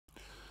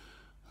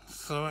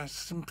So I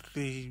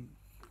simply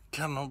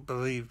cannot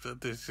believe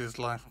that this is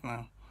life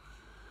now.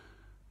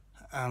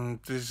 And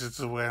this is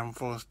the way I'm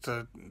forced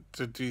to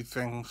do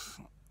things.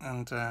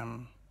 And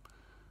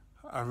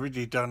I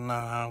really don't know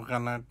how I'm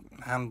going to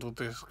handle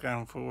this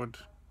going forward.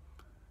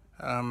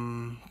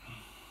 I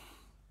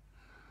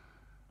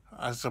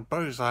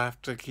suppose I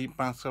have to keep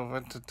myself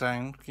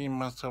entertained, keep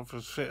myself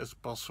as fit as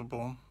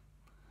possible.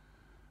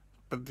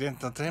 But the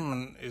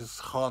entertainment is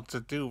hard to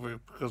deal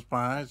with because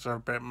my eyes are a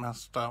bit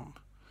messed up.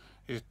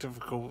 It's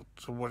difficult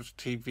to watch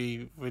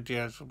TV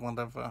videos or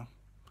whatever.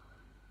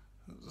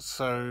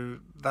 So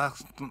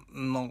that's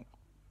not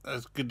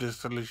as good a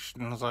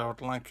solution as I would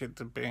like it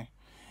to be.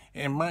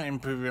 It might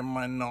improve, it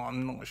might not,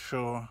 I'm not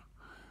sure.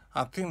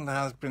 I think there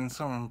has been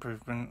some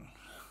improvement,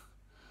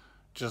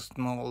 just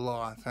not a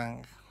lot, I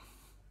think.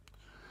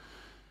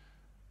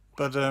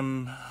 But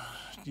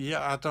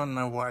yeah, I don't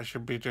know what I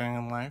should be doing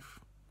in life.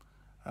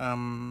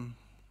 I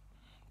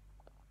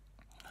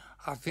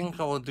think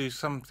I will do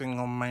something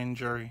on my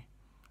injury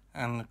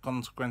and the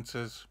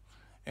consequences.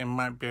 It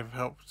might be of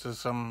help to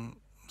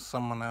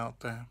someone out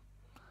there.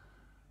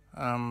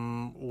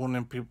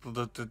 Warning people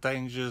that the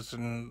dangers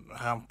and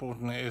how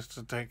important it is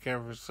to take care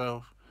of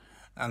yourself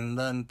and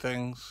learn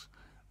things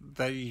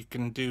that you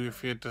can do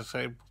if you're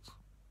disabled.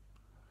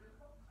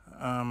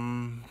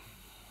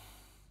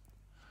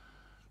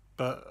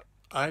 But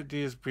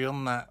ideas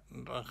beyond that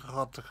are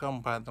hard to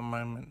come by at the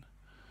moment,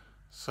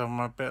 so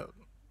I'm a bit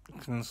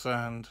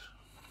concerned.